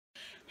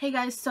Hey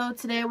guys, so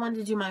today I wanted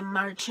to do my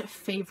March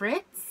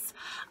favorites.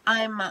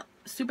 I'm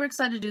super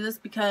excited to do this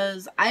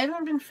because I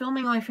haven't been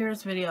filming my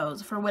favorites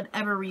videos for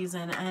whatever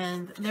reason,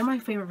 and they're my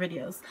favorite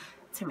videos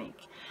to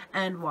make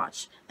and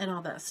watch and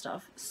all that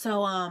stuff.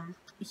 So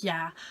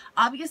yeah,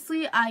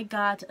 obviously I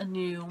got a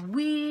new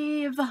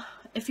weave.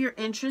 If you're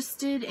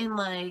interested in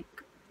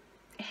like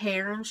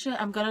hair and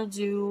shit, I'm gonna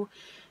do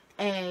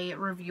a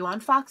review on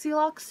Foxy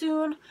Locks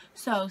soon,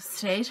 so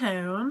stay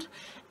tuned.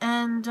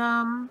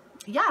 And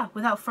yeah,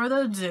 without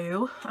further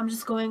ado, I'm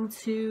just going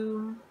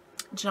to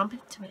jump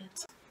into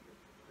it.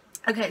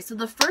 Okay, so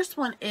the first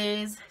one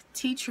is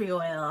tea tree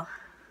oil.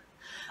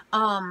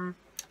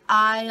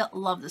 I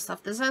love this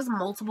stuff. This has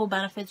multiple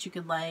benefits. You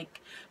could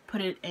like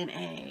put it in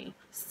a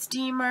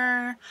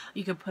steamer,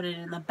 you could put it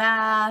in the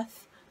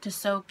bath to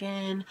soak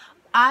in.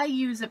 I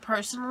use it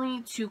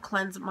personally to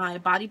cleanse my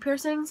body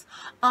piercings.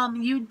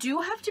 You do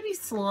have to be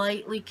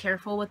slightly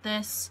careful with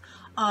this.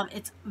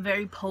 It's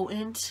very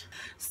potent,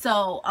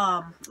 so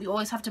you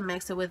always have to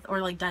mix it with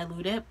or like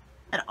dilute it.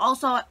 And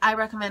also I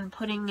recommend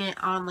putting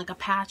it on like a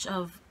patch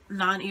of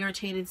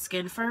non-irritated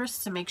skin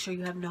first to make sure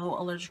you have no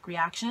allergic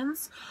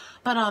reactions.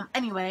 But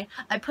anyway,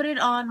 I put it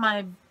on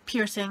my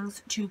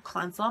piercings to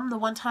cleanse them. The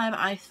one time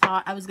I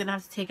thought I was gonna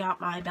have to take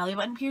out my belly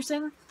button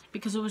piercing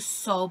because it was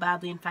so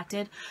badly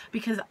infected,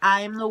 because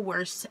I'm the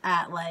worst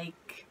at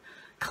like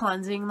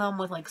cleansing them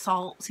with like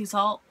sea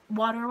salt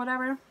water or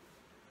whatever.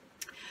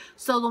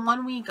 So the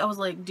one week I was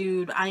like,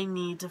 dude, I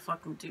need to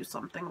fucking do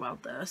something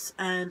about this.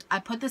 And I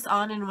put this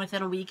on, and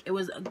within a week it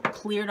was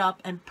cleared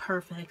up and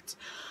perfect.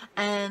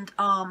 And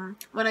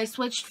when I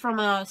switched from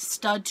a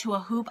stud to a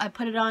hoop, I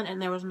put it on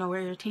and there was no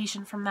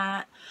irritation from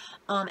that.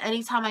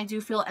 Anytime I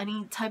do feel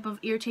any type of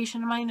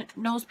irritation in my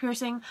nose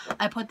piercing,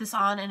 I put this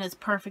on and it's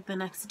perfect the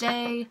next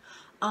day.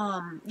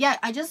 Yeah,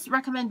 I just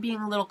recommend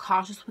being a little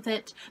cautious with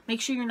it. Make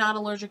sure you're not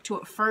allergic to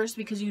it first,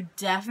 because you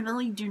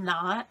definitely do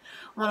not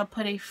want to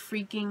put a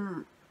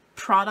freaking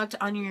product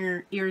on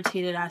your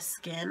irritated ass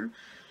skin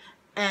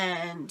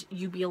and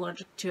you be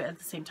allergic to it at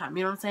the same time.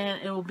 You know what I'm saying?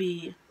 It will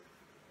be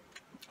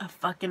a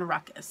fucking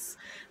ruckus.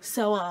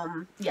 So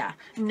yeah,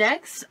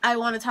 next I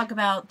want to talk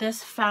about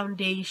this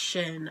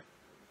foundation.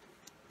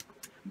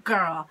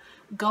 Girl,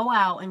 go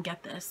out and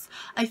get this.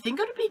 I think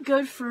it would be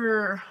good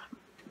for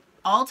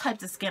all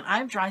types of skin. I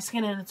have dry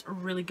skin and it's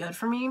really good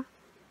for me.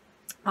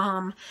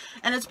 And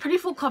it's pretty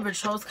full coverage,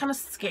 so I was kind of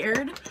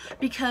scared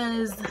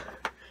because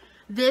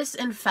this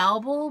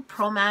Infallible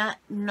Pro Matte,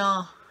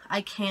 no, I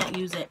can't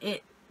use it.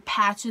 It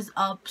patches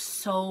up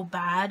so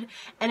bad,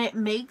 and it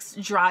makes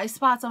dry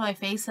spots on my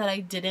face that I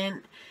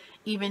didn't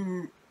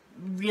even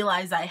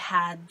realize I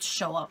had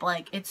show up.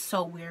 Like, it's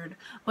so weird.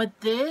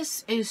 But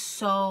this is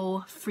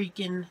so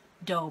freaking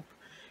dope.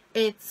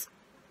 It's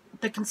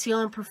the Conceal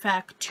and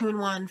Perfect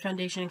 2-in-1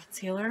 foundation and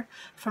concealer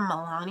from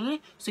Milani.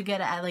 So you get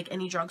it at like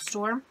any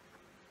drugstore.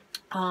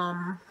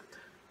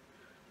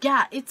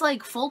 Yeah, it's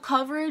like full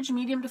coverage,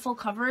 medium to full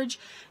coverage.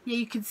 Yeah,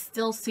 you can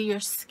still see your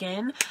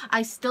skin.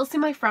 I still see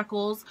my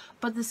freckles,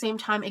 but at the same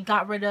time it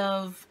got rid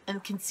of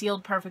and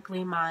concealed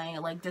perfectly my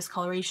like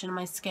discoloration in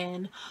my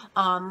skin.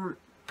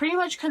 Pretty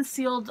much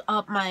concealed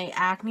up my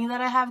acne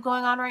that I have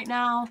going on right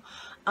now.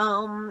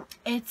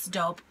 It's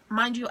dope.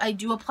 Mind you, I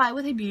do apply it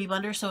with a beauty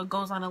blender, so it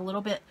goes on a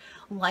little bit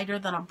lighter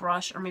than a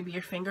brush or maybe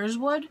your fingers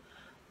would.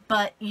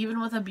 But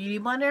even with a beauty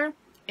blender,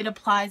 it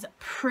applies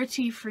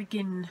pretty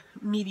freaking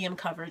medium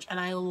coverage, and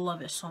I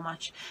love it so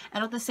much.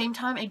 And at the same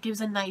time, it gives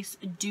a nice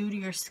dew to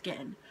your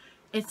skin.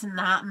 It's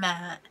not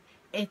matte.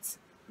 It's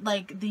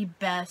like the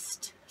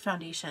best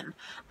foundation.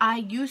 I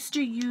used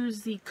to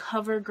use the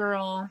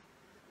CoverGirl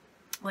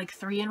like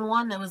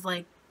 3-in-1 that was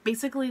like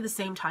basically the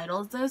same title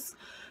as this,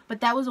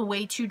 but that was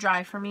way too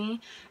dry for me.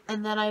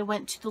 And then I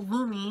went to the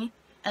Lumi,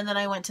 and then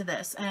I went to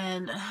this,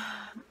 and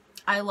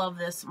I love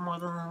this more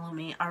than the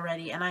Lumi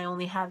already, and I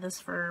only had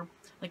this for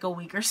like a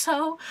week or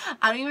so.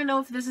 I don't even know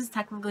if this is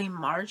technically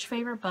March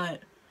favorite,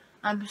 but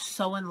I'm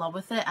so in love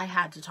with it, I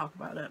had to talk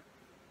about it.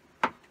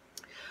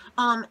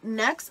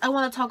 Next I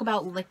want to talk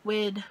about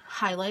liquid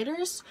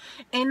highlighters.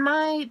 In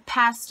my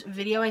past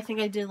video, I think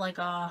I did like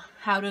a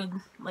how to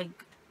like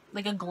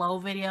a glow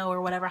video or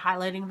whatever,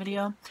 highlighting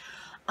video.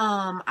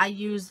 I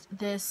used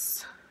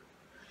this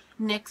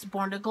NYX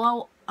Born to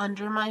Glow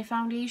under my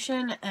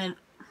foundation, and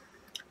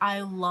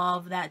I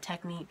love that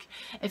technique.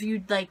 If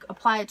you like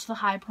apply it to the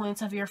high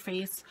points of your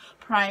face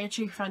prior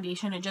to your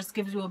foundation, it just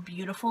gives you a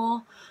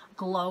beautiful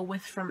glow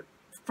with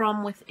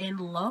from within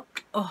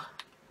look. Oh,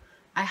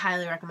 I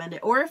highly recommend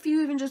it. Or if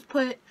you even just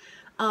put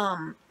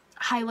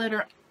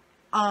highlighter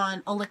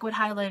on, a liquid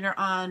highlighter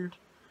on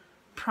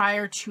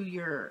prior to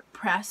your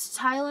pressed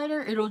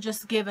highlighter, it'll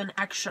just give an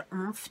extra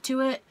oomph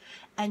to it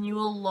and you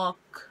will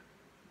look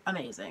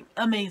amazing.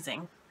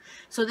 Amazing.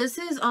 So this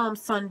is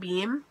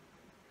Sunbeam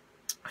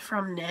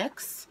from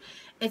NYX.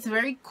 It's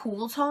very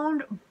cool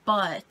toned,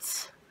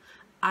 but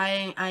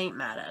I ain't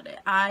mad at it.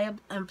 I am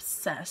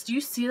obsessed. Do you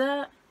see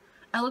that?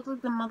 I look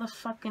like the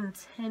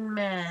motherfucking Tin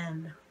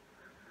Man.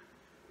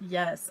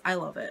 Yes, I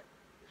love it.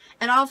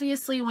 And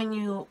obviously when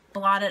you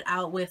blot it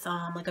out with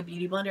like a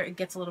beauty blender, it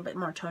gets a little bit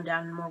more toned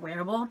down and more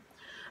wearable.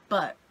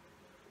 But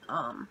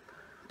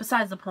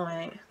besides the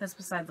point, that's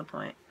besides the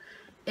point.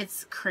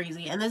 It's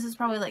crazy. And this is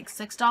probably like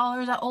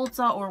 $6 at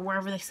Ulta or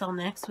wherever they sell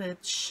NYX,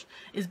 which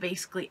is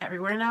basically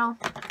everywhere now.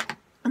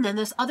 And then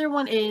this other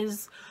one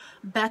is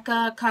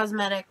Becca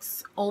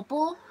Cosmetics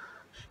Opal.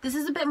 This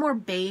is a bit more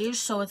beige,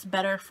 so it's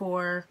better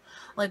for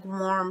like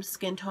warm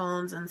skin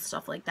tones and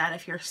stuff like that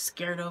if you're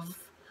scared of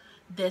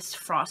this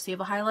frosty of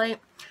a highlight.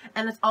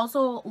 And it's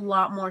also a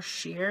lot more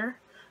sheer,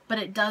 but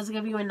it does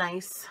give you a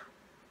nice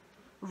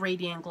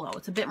radiant glow.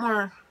 It's a bit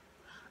more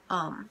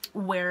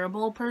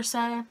wearable per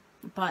se,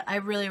 but I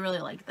really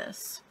like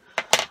this.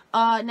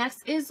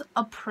 Next is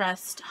a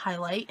pressed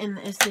highlight, and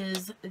this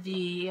is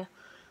the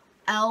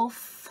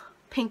e.l.f.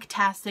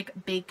 Pinktastic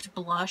Baked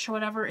Blush or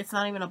whatever. It's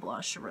not even a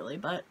blush really,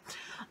 but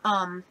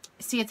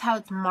see, it's how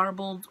it's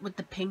marbled with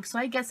the pink, so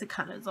I guess it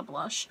kind of is a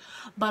blush.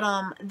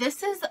 But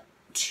this is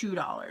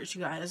 $2,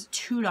 you guys.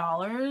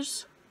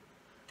 $2.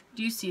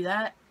 Do you see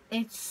that?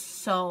 It's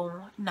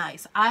so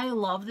nice. I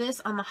love this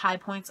on the high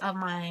points of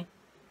my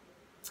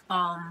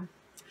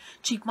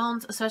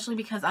cheekbones, especially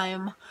because I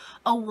am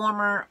a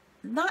warmer,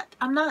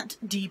 I'm not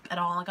deep at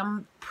all, like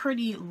I'm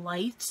pretty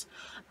light,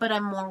 but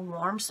I'm more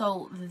warm,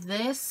 so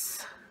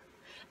this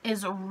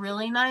is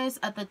really nice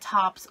at the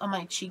tops of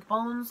my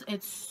cheekbones.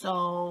 It's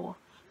so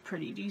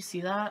pretty. Do you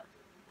see that?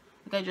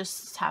 Like I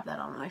just tap that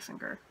on my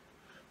finger.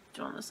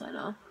 Doing this, I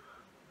know.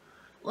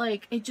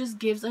 Like it just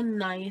gives a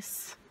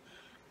nice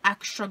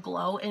extra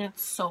glow, and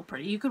it's so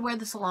pretty. You could wear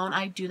this alone.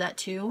 I do that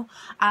too.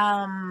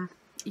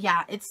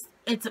 Yeah, it's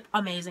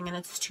amazing, and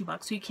it's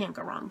 $2, so you can't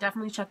go wrong.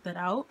 Definitely check that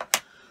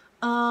out.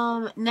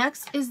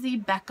 Next is the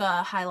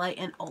Becca highlight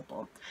in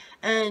Opal,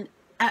 and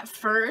at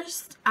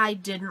first I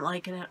didn't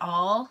like it at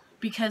all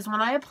because when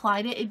I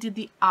applied it, it did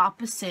the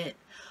opposite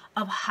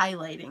of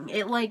highlighting.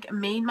 It like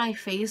made my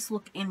face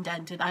look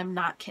indented. I'm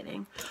not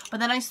kidding.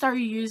 But then I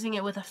started using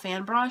it with a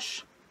fan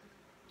brush,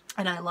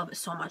 and I love it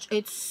so much.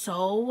 It's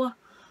so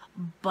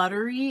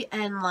buttery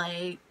and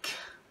like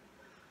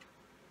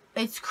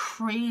it's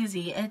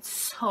crazy. It's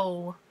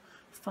so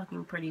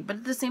fucking pretty, but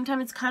at the same time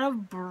it's kind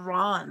of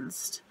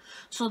bronzed,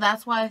 so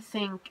that's why I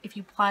think if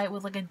you apply it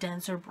with like a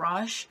denser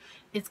brush,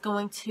 it's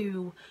going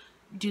to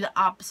do the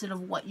opposite of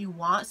what you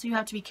want, so you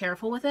have to be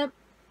careful with it,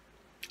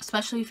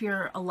 especially if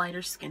you're a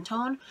lighter skin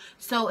tone.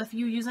 So if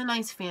you use a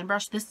nice fan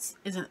brush, this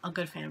isn't a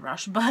good fan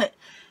brush, but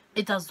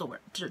it does the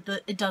work,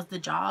 it does the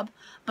job.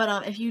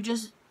 But if you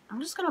just, I'm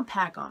just gonna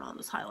pack on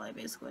this highlight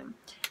basically.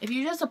 If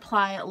you just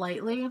apply it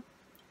lightly,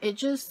 it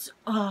just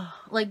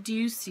like, do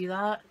you see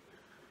that?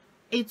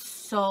 It's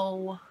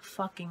so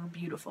fucking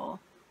beautiful.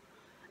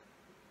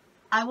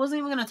 I wasn't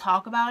even gonna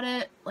talk about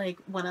it like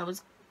when I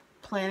was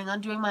planning on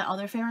doing my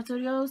other favorites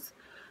videos,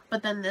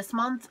 but then this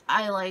month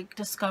I like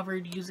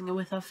discovered using it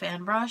with a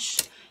fan brush,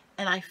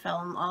 and I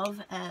fell in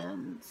love,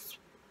 and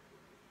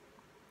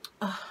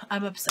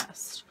I'm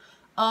obsessed.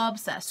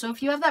 Obsessed. So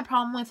if you have that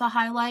problem with a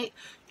highlight,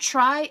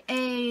 try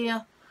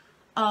a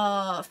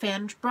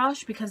fan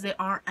brush, because they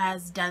aren't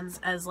as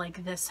dense as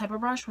like this type of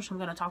brush, which I'm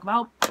going to talk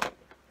about.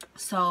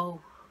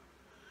 So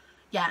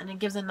yeah, and it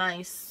gives a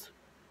nice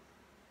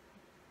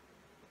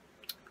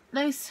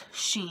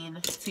sheen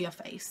to your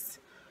face.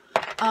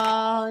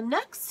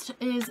 Next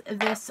is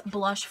this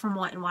blush from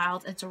Wet n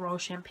Wild. It's a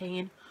Rose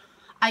Champagne.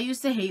 I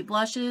used to hate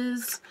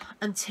blushes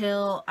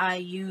until I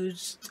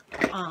used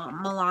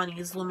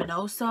Milani's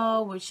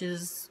Luminoso, which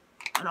is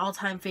an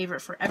all-time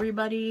favorite for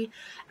everybody.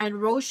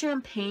 And Rose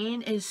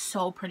Champagne is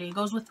so pretty. It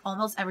goes with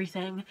almost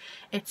everything.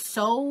 It's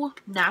so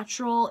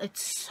natural.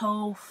 It's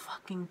so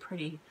fucking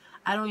pretty.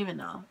 I don't even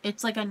know.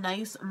 It's like a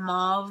nice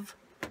mauve,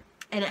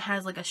 and it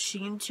has like a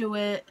sheen to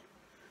it.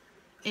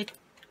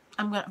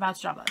 I'm about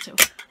to drop that too.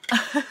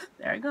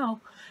 There I go.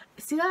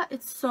 See that?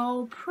 It's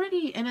so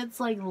pretty, and it's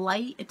like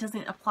light. It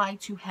doesn't apply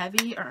too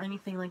heavy or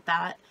anything like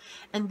that.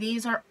 And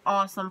these are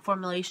awesome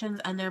formulations,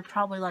 and they're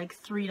probably like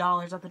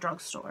 $3 at the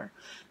drugstore.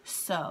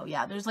 So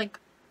yeah, there's like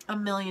a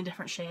million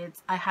different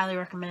shades. I highly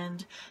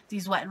recommend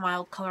these Wet n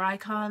Wild color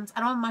icons. I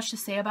don't have much to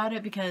say about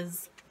it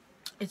because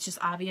it's just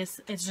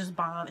obvious. It's just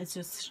bomb. It's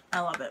just, I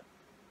love it.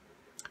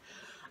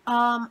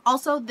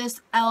 Also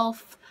this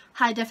e.l.f.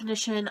 high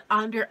definition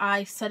under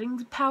eye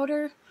setting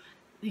powder.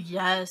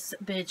 Yes,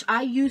 bitch.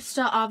 I used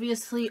to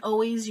obviously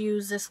always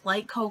use this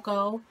light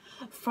cocoa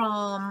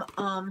from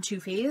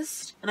Too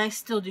Faced, and I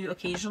still do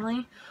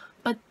occasionally.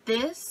 But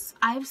this,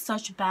 I have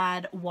such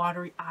bad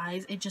watery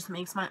eyes. It just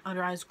makes my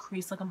under eyes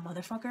crease like a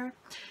motherfucker.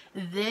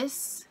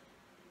 This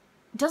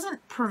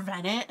doesn't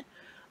prevent it,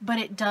 but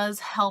it does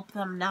help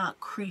them not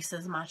crease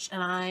as much,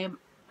 and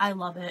I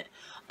love it.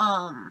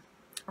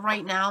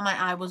 Right now my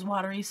eye was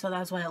watery, so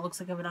that's why it looks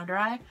like I have an under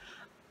eye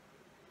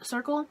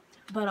circle.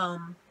 But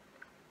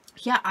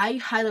yeah, I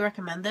highly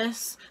recommend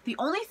this. The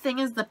only thing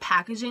is the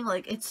packaging,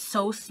 like it's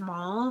so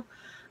small.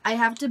 I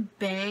have to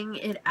bang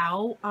it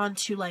out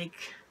onto like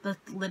the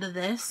lid of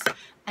this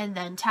and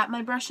then tap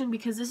my brush in,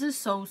 because this is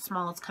so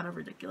small. It's kind of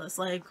ridiculous.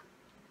 Like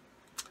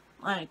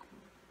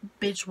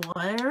bitch,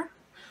 what?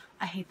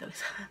 I hate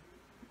those.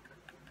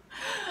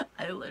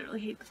 I literally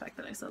hate the fact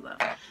that I said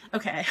that.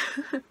 Okay.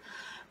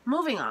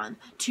 Moving on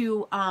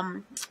to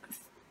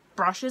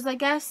brushes, I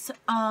guess,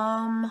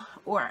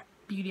 or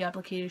beauty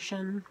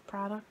application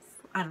products.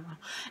 I don't know.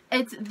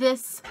 It's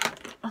this.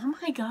 Oh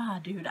my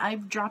god, dude!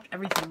 I've dropped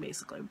everything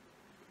basically.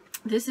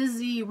 This is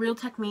the Real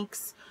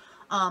Techniques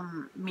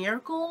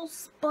Miracle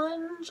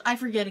Sponge. I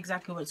forget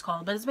exactly what it's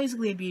called, but it's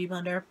basically a beauty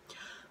blender.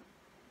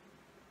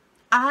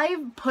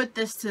 I've put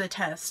this to the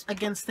test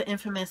against the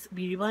infamous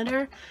beauty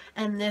blender,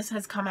 and this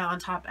has come out on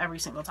top every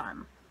single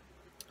time.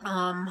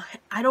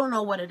 I don't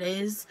know what it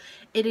is.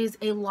 It is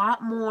a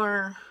lot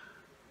more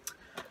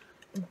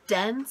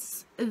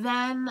dense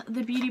than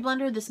the beauty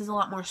blender. This is a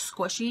lot more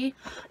squishy,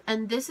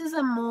 and this is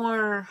a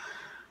more,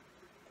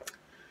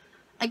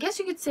 I guess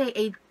you could say,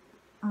 a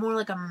more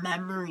like a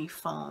memory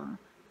foam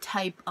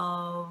type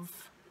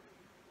of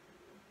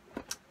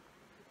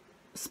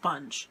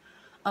sponge,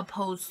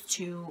 opposed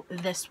to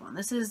this one.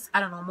 This is, I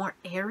don't know, more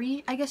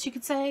airy, I guess you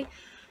could say.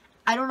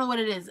 I don't know what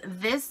it is.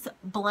 This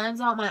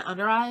blends out my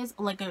under eyes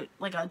like a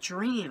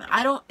dream.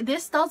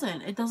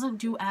 It doesn't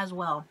do as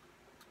well.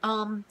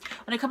 When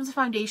it comes to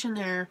foundation,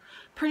 they're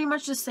pretty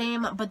much the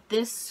same, but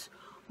this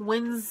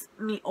wins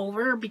me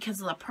over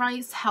because of the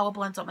price, how it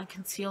blends out my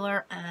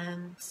concealer,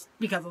 and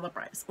because of the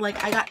price.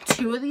 Like, I got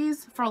 2 of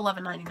these for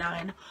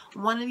 $11.99,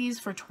 1 of these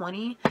for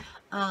 $20,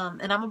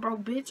 and I'm a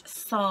broke bitch,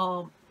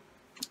 so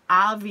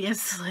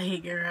obviously,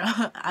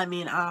 girl, I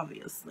mean,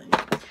 obviously.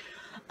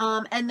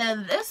 And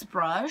then this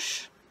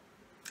brush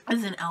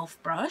is an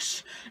e.l.f.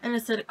 brush, and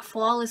it's a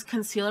flawless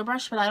concealer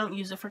brush, but I don't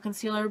use it for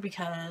concealer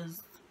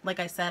because, like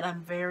I said,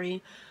 I'm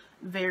very,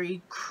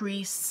 very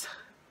crease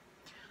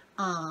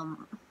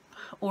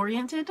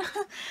oriented.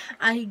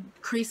 I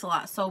crease a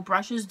lot, so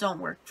brushes don't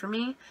work for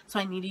me, so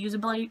I need to use a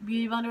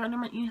beauty blender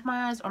underneath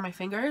my eyes or my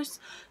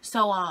fingers.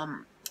 So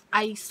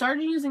I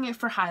started using it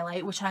for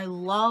highlight, which I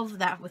love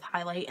that with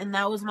highlight, and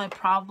that was my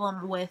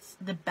problem with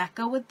the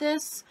Becca with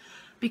this,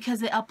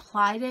 because it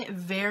applied it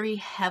very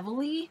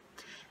heavily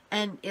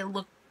and it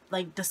looked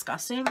like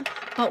disgusting.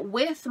 But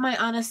with my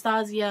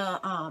Anastasia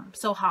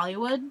So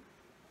Hollywood,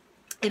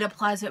 it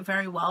applies it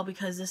very well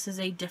because this is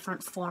a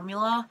different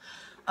formula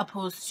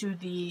opposed to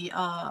the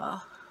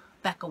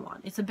Becca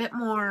one. It's a bit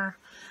more,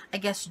 I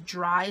guess,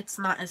 dry. It's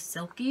not as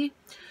silky,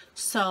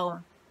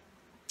 so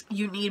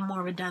you need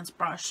more of a dense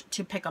brush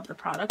to pick up the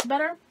product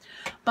better.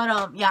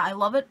 But yeah, I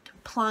love it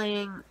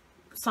applying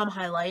some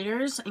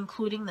highlighters,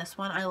 including this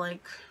one.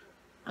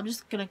 I'm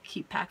just gonna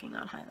keep packing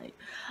on highlight.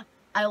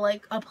 I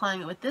like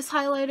applying it with this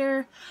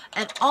highlighter,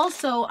 and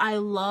also I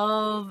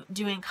love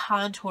doing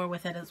contour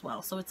with it as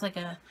well. So it's like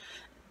a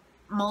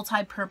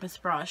multi-purpose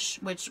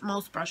brush, which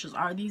most brushes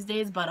are these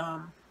days, but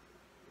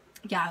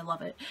yeah, I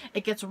love it.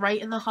 It gets right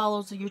in the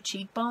hollows of your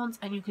cheekbones,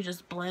 and you could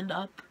just blend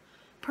up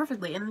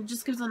perfectly, and it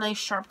just gives a nice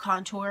sharp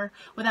contour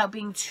without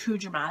being too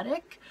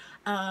dramatic.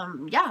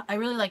 Yeah, I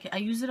really like it. I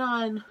use it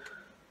on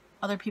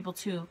other people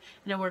too,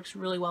 and it works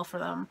really well for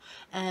them,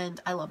 and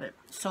I love it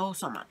so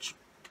much.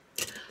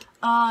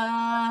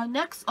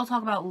 Next I'll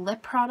talk about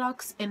lip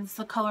products, and it's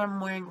the color I'm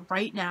wearing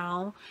right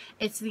now.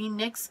 It's the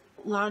NYX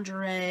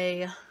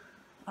Lingerie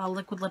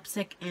liquid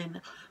lipstick in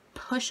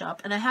Push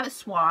Up, and I have it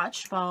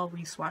swatched, but I'll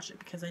re-swatch it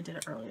because I did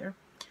it earlier.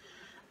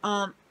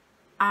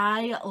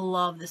 I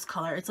love this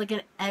color. It's like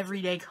an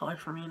everyday color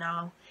for me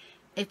now.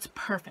 It's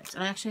perfect,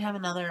 and I actually have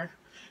another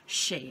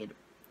shade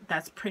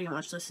that's pretty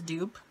much this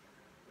dupe.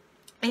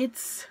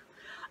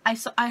 I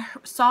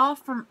saw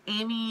from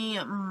Amy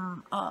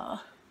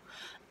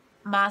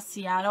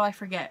Macchiato, I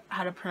forget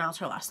how to pronounce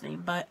her last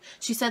name, but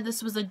she said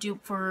this was a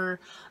dupe for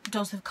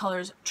Dose of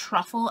Colors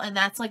Truffle, and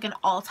that's like an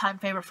all-time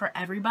favorite for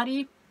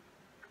everybody.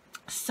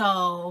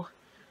 So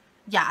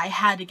yeah, I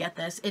had to get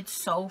this. It's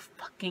so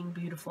fucking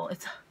beautiful.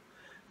 It's,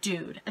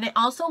 dude. And it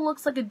also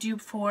looks like a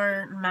dupe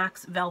for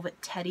MAC's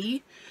Velvet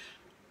Teddy.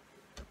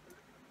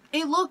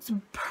 It looks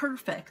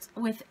perfect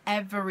with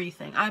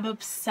everything. I'm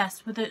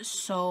obsessed with it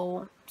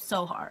so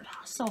hard.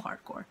 So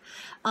hardcore.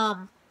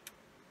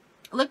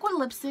 Liquid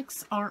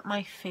lipsticks aren't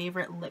my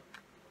favorite lip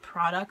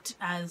product,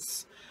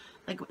 as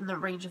like in the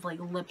range of like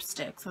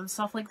lipsticks and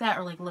stuff like that,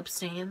 or like lip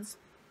stains,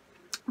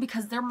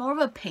 because they're more of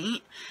a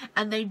paint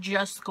and they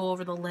just go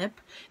over the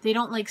lip. They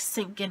don't like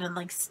sink in and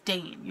like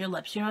stain your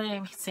lips, you know what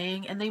I'm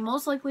saying? And they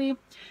most likely,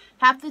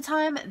 half the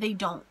time, they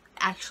don't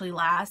actually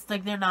last.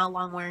 Like, they're not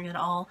long wearing at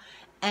all.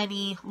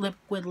 Any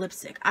liquid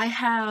lipstick. I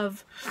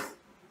have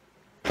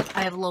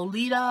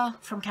Lolita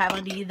from Kat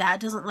Von D. That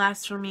doesn't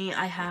last for me.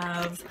 I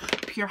have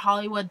Pure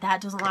Hollywood.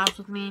 That doesn't last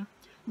with me.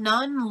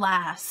 None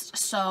last.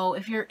 So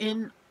if you're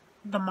in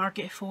the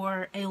market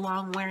for a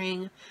long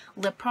wearing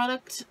lip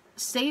product,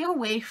 stay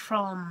away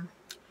from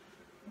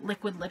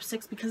liquid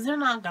lipsticks because they're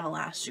not gonna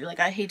last you. Like,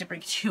 I hate to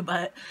break it to you,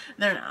 but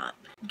they're not.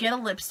 Get a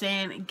lip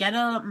stain. Get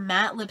a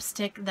matte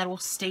lipstick that will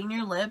stain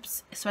your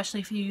lips, especially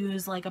if you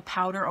use like a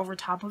powder over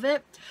top of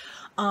it,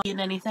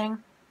 in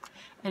anything,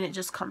 and it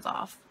just comes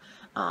off.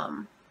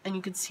 And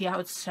you can see how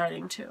it's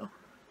starting to,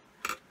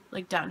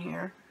 like down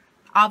here,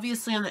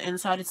 Obviously on the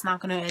inside it's not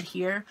going to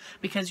adhere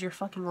because your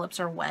fucking lips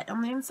are wet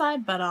on the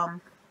inside, but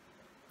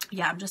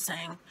yeah, I'm just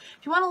saying,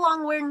 if you want a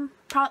long wearing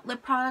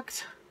lip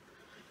product,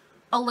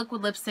 a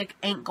liquid lipstick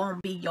ain't gonna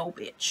be yo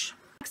bitch.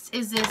 Next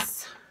is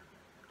this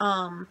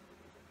Wet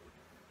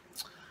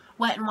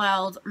n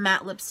Wild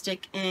matte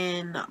lipstick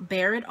in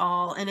Bare It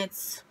All, and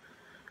it's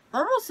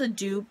almost a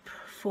dupe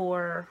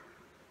for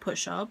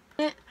Push Up,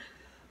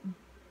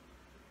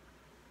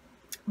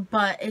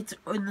 but it's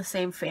in the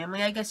same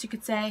family, I guess you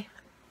could say.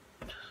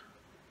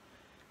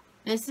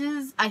 This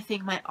is, I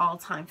think, my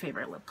all-time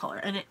favorite lip color,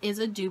 and it is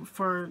a dupe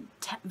for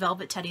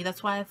Velvet Teddy.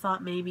 That's why I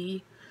thought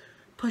maybe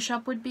Push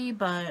Up would be,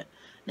 but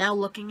now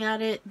looking at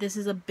it, this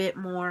is a bit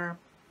more,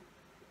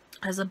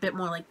 has a bit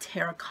more like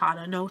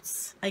terracotta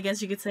notes, I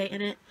guess you could say,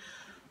 in it.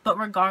 But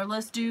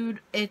regardless, dude,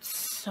 it's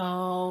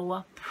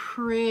so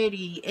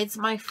pretty. It's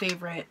my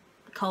favorite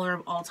color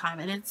of all time,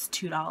 and it's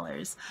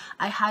 $2.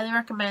 I highly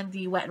recommend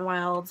the Wet n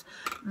Wild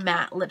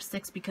matte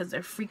lipsticks because they're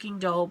freaking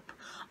dope.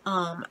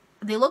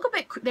 They look a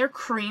bit, they're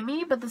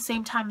creamy, but at the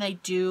same time they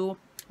do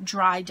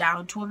dry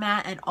down to a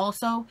matte. And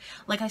also,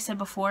 like I said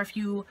before, if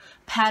you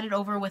pat it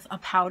over with a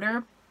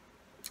powder,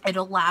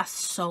 it'll last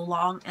so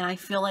long, and I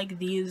feel like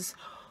these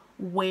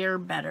wear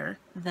better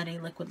than a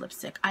liquid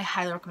lipstick. I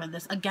highly recommend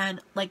this.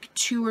 Again, like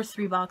 $2 or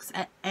 $3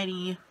 at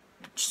any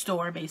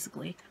store,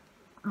 basically.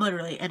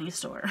 Literally any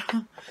store.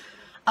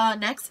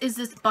 Next is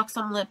this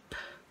Buxom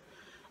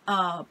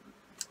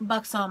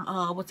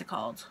what's it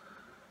called?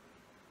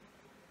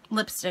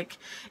 Lipstick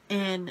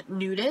in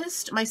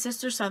Nudist. My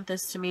sister sent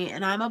this to me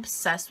and I'm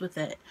obsessed with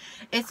it.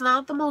 It's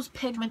not the most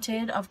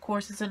pigmented, of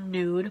course it's a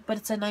nude, but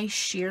it's a nice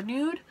sheer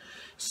nude,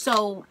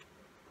 so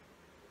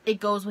it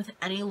goes with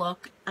any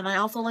look. And I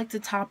also like to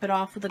top it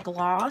off with a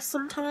gloss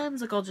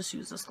sometimes. Like, I'll just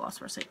use this gloss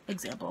for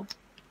example,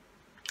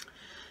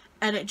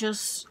 and it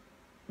just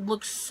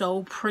looks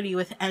so pretty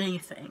with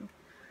anything.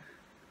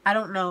 I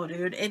don't know,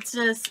 dude, it's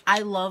just, I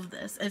love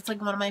this. It's like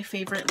one of my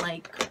favorite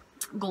like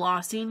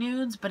glossy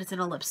nudes, but it's in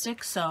a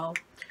lipstick. So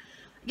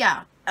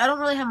yeah, I don't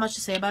really have much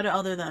to say about it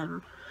other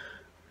than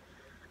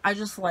I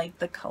just like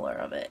the color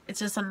of it. It's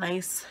just a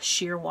nice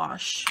sheer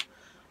wash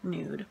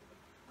nude.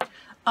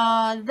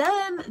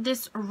 Then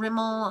this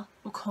Rimmel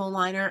kohl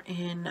liner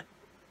in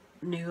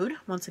nude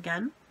once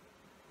again.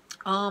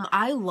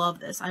 I love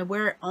this. I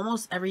wear it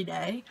almost every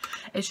day.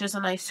 It's just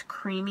a nice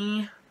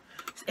creamy,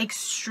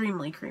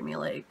 extremely creamy,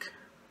 like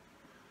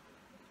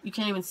you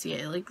can't even see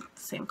it, like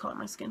the same color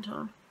my skin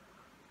tone.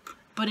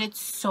 But it's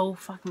so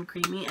fucking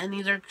creamy, and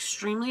these are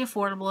extremely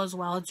affordable as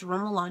well. It's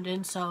Rimmel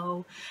London,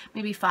 so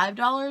maybe $5,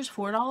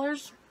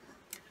 $4.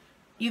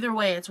 Either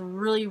way, it's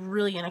really,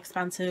 really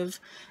inexpensive.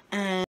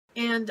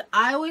 And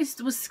I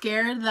always was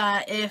scared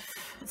that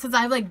since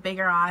I have like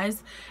bigger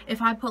eyes, if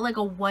I put like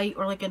a white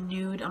or like a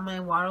nude on my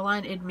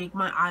waterline, it'd make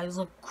my eyes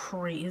look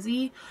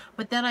crazy.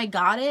 But then I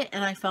got it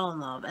and I fell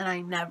in love, and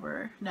I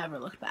never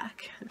looked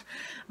back.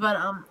 But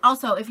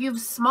also, if you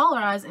have smaller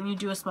eyes and you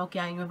do a smoky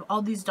eye and you have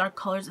all these dark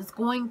colors, it's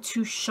going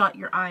to shut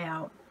your eye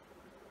out.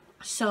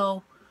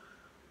 So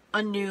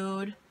a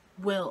nude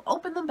will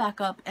open them back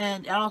up,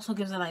 and it also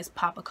gives a nice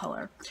pop of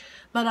color.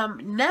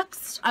 But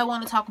next I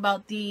want to talk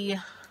about the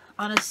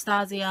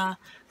Anastasia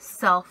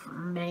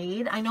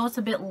Self-Made. I know it's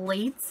a bit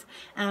late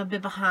and I'm a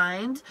bit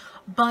behind,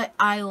 but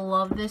I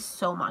love this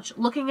so much.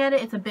 Looking at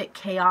it, it's a bit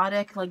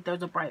chaotic. Like,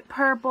 there's a bright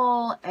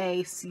purple,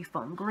 a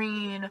seafoam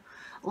green,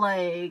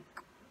 like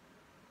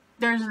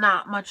there's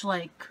not much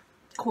like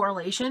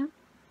correlation,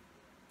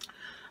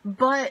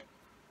 but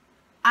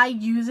I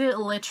use it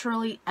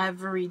literally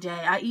every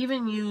day. I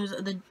even use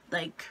the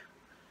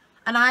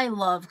and I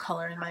love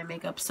color in my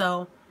makeup,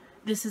 so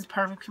this is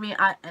perfect for me,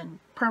 and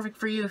perfect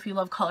for you if you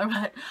love color,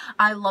 but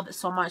I love it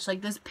so much. Like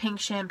this pink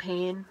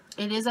champagne,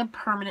 it is a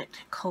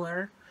permanent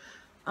color.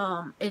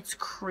 It's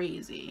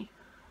crazy.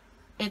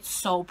 It's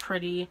so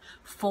pretty.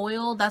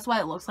 Foiled, that's why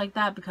it looks like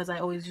that, because I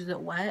always use it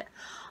wet.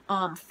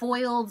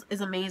 Foiled is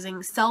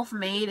amazing.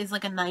 Self-Made is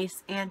like a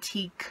nice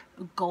antique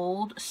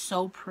gold,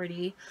 so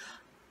pretty.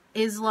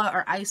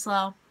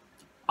 Isla,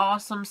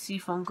 awesome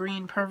seafoam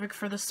green, perfect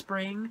for the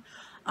spring.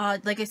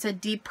 Like I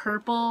said, deep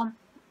purple,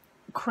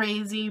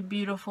 crazy,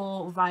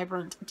 beautiful,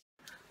 vibrant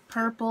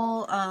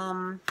purple.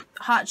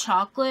 Hot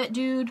chocolate,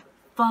 dude,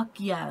 fuck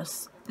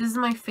yes. This is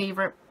my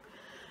favorite.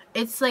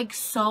 It's like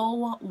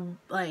so,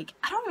 like,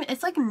 I don't even,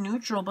 it's like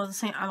neutral, but the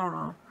same, I don't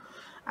know,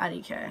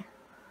 IDK.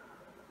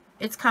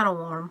 It's kind of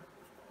warm.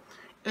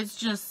 It's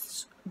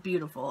just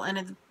beautiful, and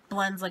it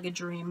blends like a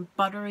dream.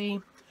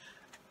 Buttery,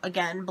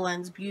 again,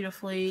 blends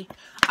beautifully.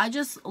 I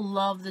just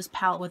love this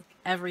palette with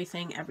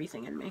everything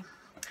in me.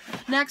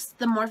 Next,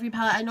 the Morphe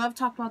palette. I know I've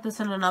talked about this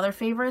in another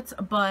favorites,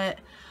 but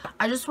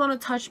I just want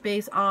to touch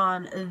base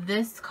on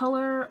this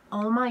color.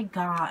 Oh my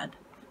god.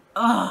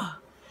 Ugh.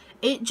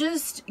 It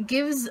just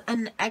gives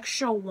an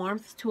extra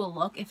warmth to a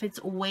look. If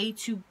it's way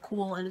too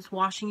cool and it's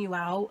washing you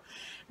out,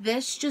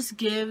 this just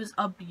gives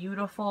a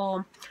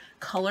beautiful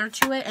color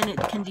to it, and it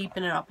can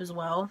deepen it up as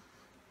well.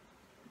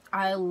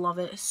 I love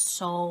it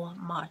so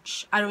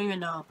much. I don't even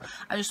know.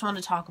 I just want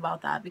to talk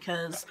about that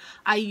because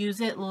I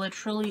use it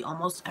literally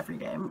almost every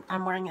day.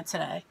 I'm wearing it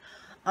today.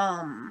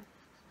 And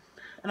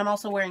I'm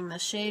also wearing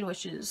this shade,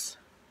 which is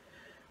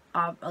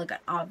like an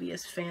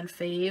obvious fan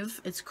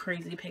fave. It's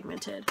crazy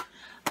pigmented.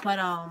 But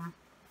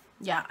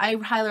yeah, I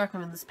highly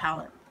recommend this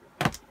palette.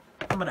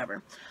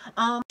 Whatever.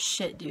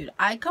 Shit, dude.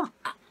 I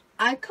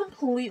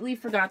completely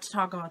forgot to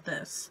talk about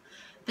this.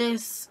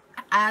 This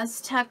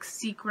Aztec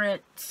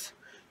Secret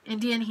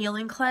Indian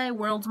Healing Clay,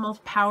 world's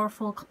most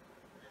powerful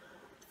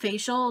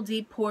facial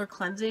deep pore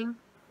cleansing.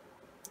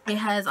 It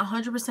has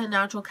 100%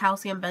 natural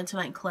calcium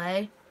bentonite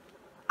clay.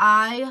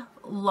 I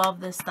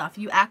love this stuff.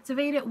 You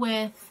activate it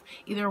with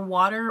either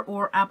water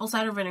or apple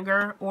cider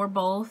vinegar or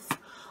both.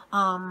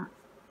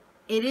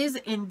 It is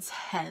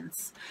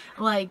intense.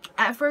 Like,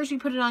 at first you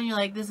put it on, you're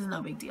like, this is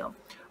no big deal.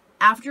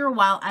 After a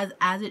while,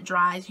 as it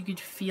dries, you could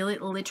feel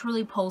it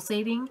literally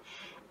pulsating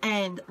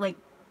and like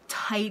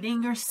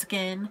tightening your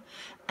skin,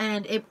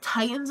 and it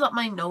tightens up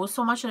my nose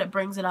so much that it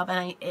brings it up,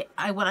 and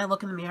I when I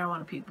look in the mirror I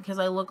want to puke because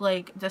I look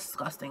like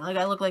disgusting. Like,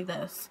 I look like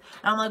this.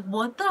 And I'm like,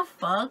 what the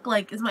fuck?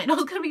 Like, is my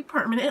nose gonna be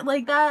permanent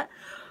like that?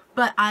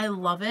 But I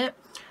love it.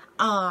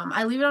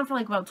 I leave it on for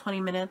like about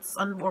 20 minutes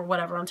or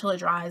whatever until it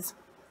dries.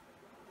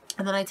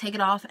 And then I take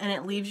it off, and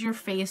it leaves your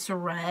face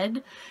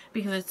red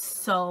because it's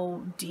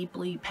so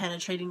deeply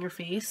penetrating your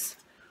face.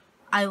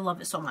 I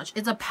love it so much.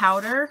 It's a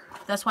powder.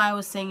 That's why I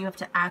was saying you have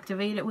to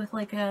activate it with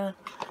like a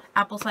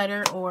apple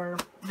cider or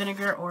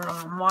vinegar or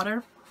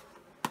water.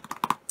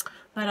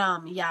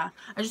 But yeah,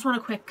 I just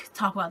want to quick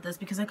talk about this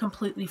because I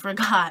completely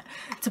forgot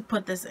to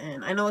put this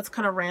in. I know it's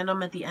kind of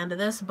random at the end of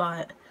this,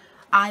 but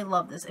I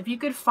love this. If you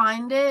could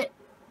find it,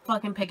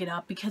 fucking pick it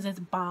up because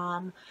it's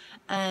bomb,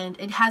 and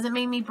it hasn't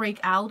made me break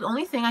out. The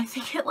only thing, I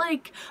think it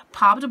like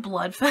popped a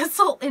blood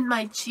vessel in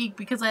my cheek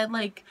because I had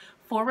like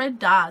 4 red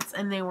dots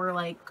and they were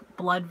like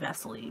blood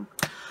vessel-y.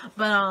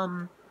 But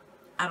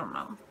I don't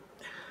know.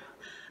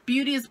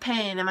 Beauty is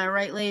pain, am I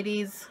right,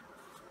 ladies?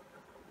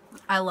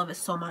 I love it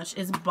so much.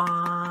 It's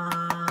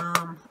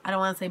bomb. I don't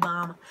want to say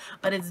bomb,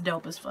 but it's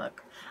dope as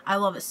fuck. I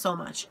love it so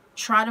much.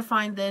 Try to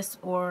find this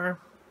or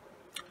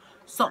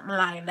something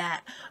like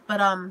that.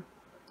 But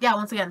yeah,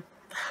 once again,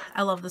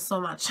 I love this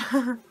so much.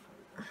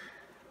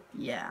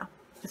 Yeah,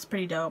 it's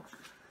pretty dope.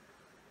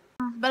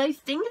 But I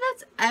think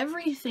that's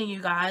everything,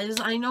 you guys.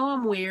 I know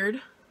I'm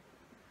weird,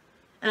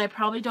 and I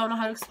probably don't know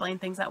how to explain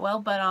things that well,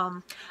 but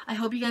I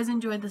hope you guys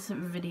enjoyed this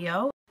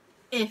video.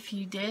 If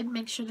you did,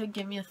 make sure to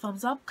give me a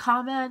thumbs up,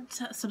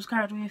 comment,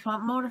 subscribe to me if you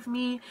want more of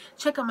me.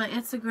 Check out my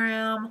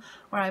Instagram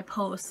where I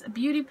post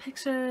beauty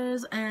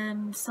pictures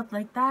and stuff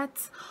like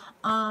that.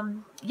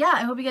 Yeah,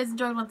 I hope you guys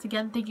enjoyed once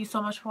again. Thank you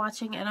so much for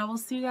watching, and I will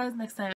see you guys next time.